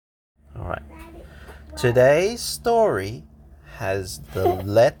Today's story has the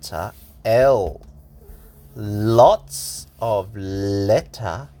letter L. Lots of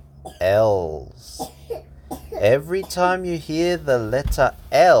letter L's. Every time you hear the letter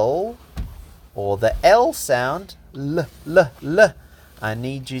L or the L sound, L, I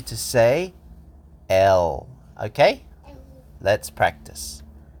need you to say L. Okay? Let's practice.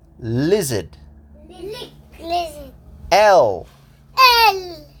 Lizard. Lizard. L.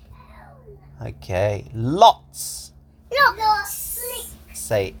 L. Okay. Lots. Lots.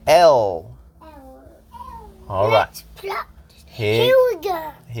 Say L. All right. Here we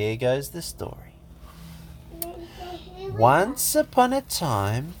go. Here goes the story. Once upon a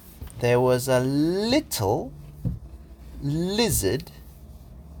time, there was a little lizard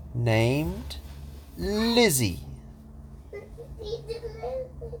named Lizzy.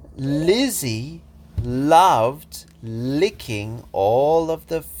 Lizzy loved licking all of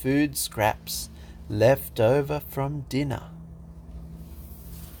the food scraps left over from dinner.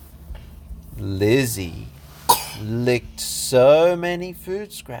 Lizzy licked so many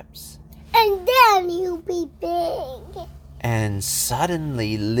food scraps. And then you'll be big. And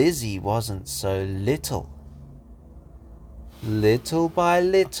suddenly Lizzy wasn't so little. Little by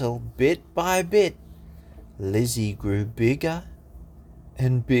little, bit by bit, Lizzy grew bigger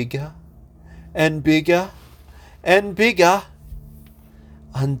and bigger and bigger and bigger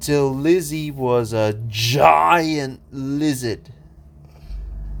until Lizzy was a giant lizard.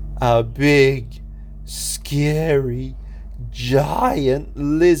 A big, scary, giant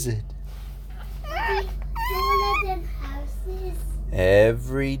lizard. Was it taller than houses?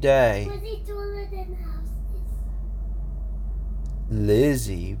 Every day, Was it taller than houses?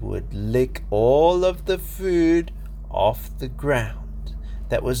 Lizzy would lick all of the food off the ground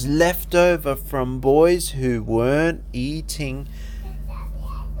that was left over from boys who weren't eating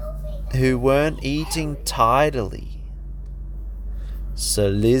tidily. So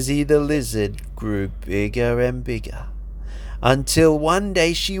Lizzy the Lizard grew bigger and bigger until one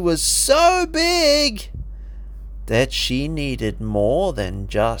day she was so big that she needed more than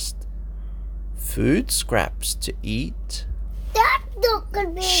just food scraps to eat. That's not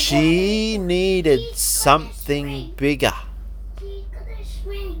gonna be She needed something bigger. She's gonna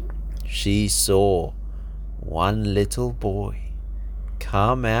shrink. She saw one little boy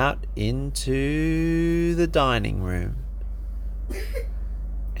come out into the dining room.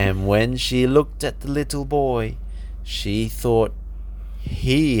 And when she looked at the little boy, she thought,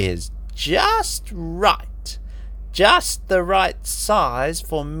 he is just right. Just the right size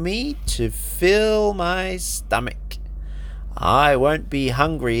for me to fill my stomach. I won't be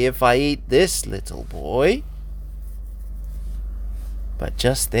hungry if I eat this little boy. But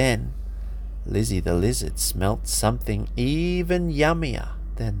just then, Lizzy the Lizard smelt something even yummier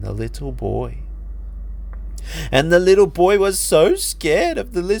than the little boy. And the little boy was so scared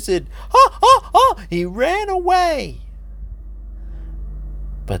of the lizard. He ran away.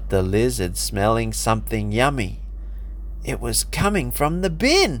 But the lizard smelling something yummy, it was coming from the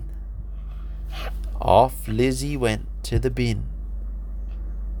bin. Off Lizzy went to the bin.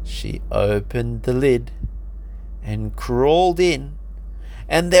 She opened the lid and crawled in,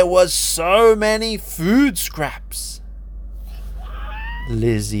 and there was so many food scraps.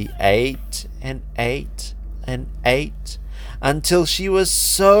 Lizzy ate and ate and ate until she was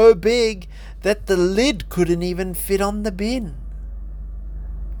so big that the lid couldn't even fit on the bin.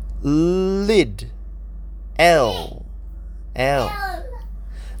 Lid. L.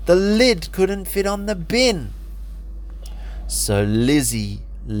 The lid couldn't fit on the bin. So Lizzy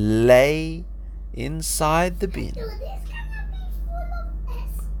lay inside the bin.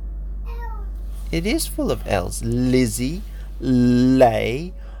 It is full of L's. Lizzy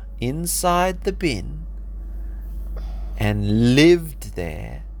lay inside the bin and lived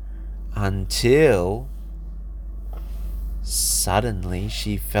there until suddenly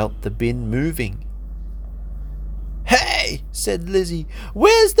she felt the bin moving. "Hey!" said Lizzy.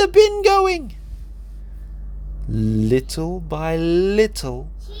 "Where's the bin going?" Little by little,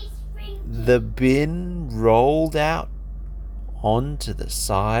 the bin rolled out onto the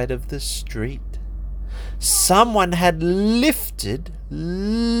side of the street. Someone had lifted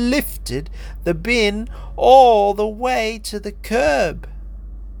the bin all the way to the curb.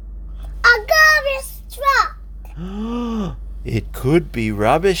 A garbage truck. It could be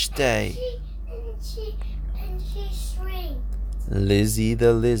rubbish day. And she shrank. Lizzy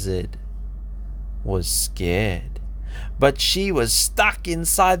the Lizard was scared, but she was stuck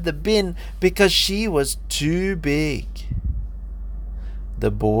inside the bin because she was too big.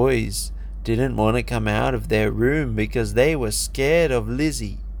 The boys didn't want to come out of their room because they were scared of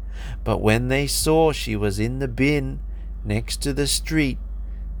Lizzy. But when they saw she was in the bin next to the street,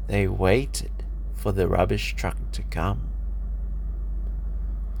 they waited for the rubbish truck to come.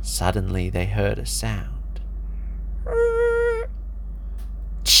 Suddenly they heard a sound.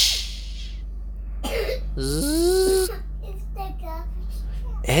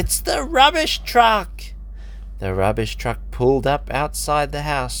 It's the rubbish truck. The rubbish truck pulled up outside the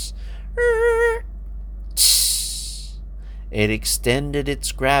house. It extended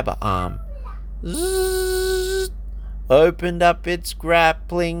its grabber arm, opened up its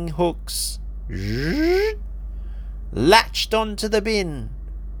grappling hooks, latched onto the bin,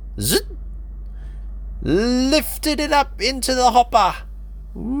 lifted it up into the hopper,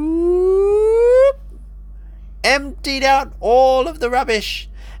 emptied out all of the rubbish,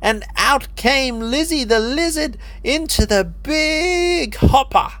 and out came Lizzy the Lizard into the big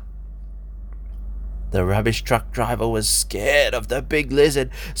hopper. The rubbish truck driver was scared of the big lizard,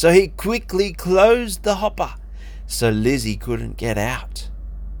 so he quickly closed the hopper so Lizzy couldn't get out.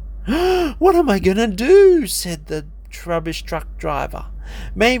 "What am I going to do?" said the rubbish truck driver.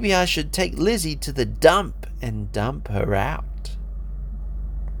 "Maybe I should take Lizzy to the dump and dump her out."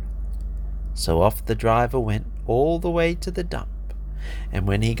 So off the driver went all the way to the dump. And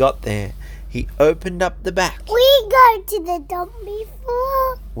when he got there, he opened up the back. We go to the dump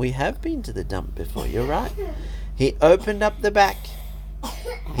before. We have been to the dump before, you're right. He opened up the back.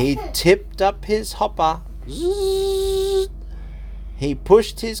 He tipped up his hopper. He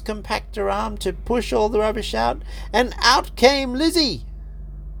pushed his compactor arm to push all the rubbish out, and out came Lizzy.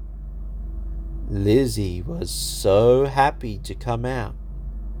 Lizzy was so happy to come out,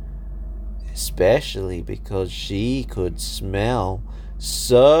 especially because she could smell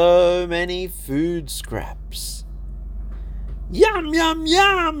so many food scraps. "Yum, yum,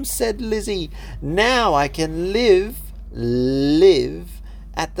 yum," said Lizzy. "Now I can live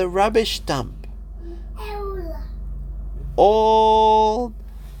at the rubbish dump all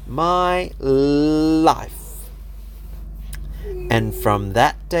my life." And from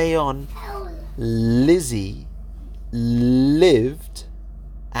that day on, Lizzy lived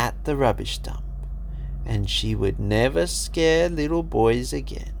at the rubbish dump, and she would never scare little boys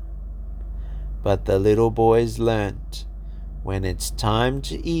again. But the little boys learnt, when it's time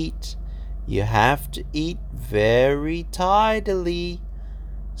to eat, you have to eat very tidily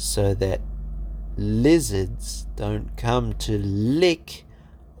so that lizards don't come to lick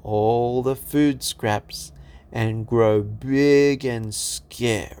all the food scraps and grow big and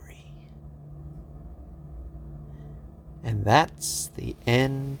scary. And that's the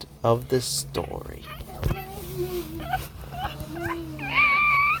end of the story.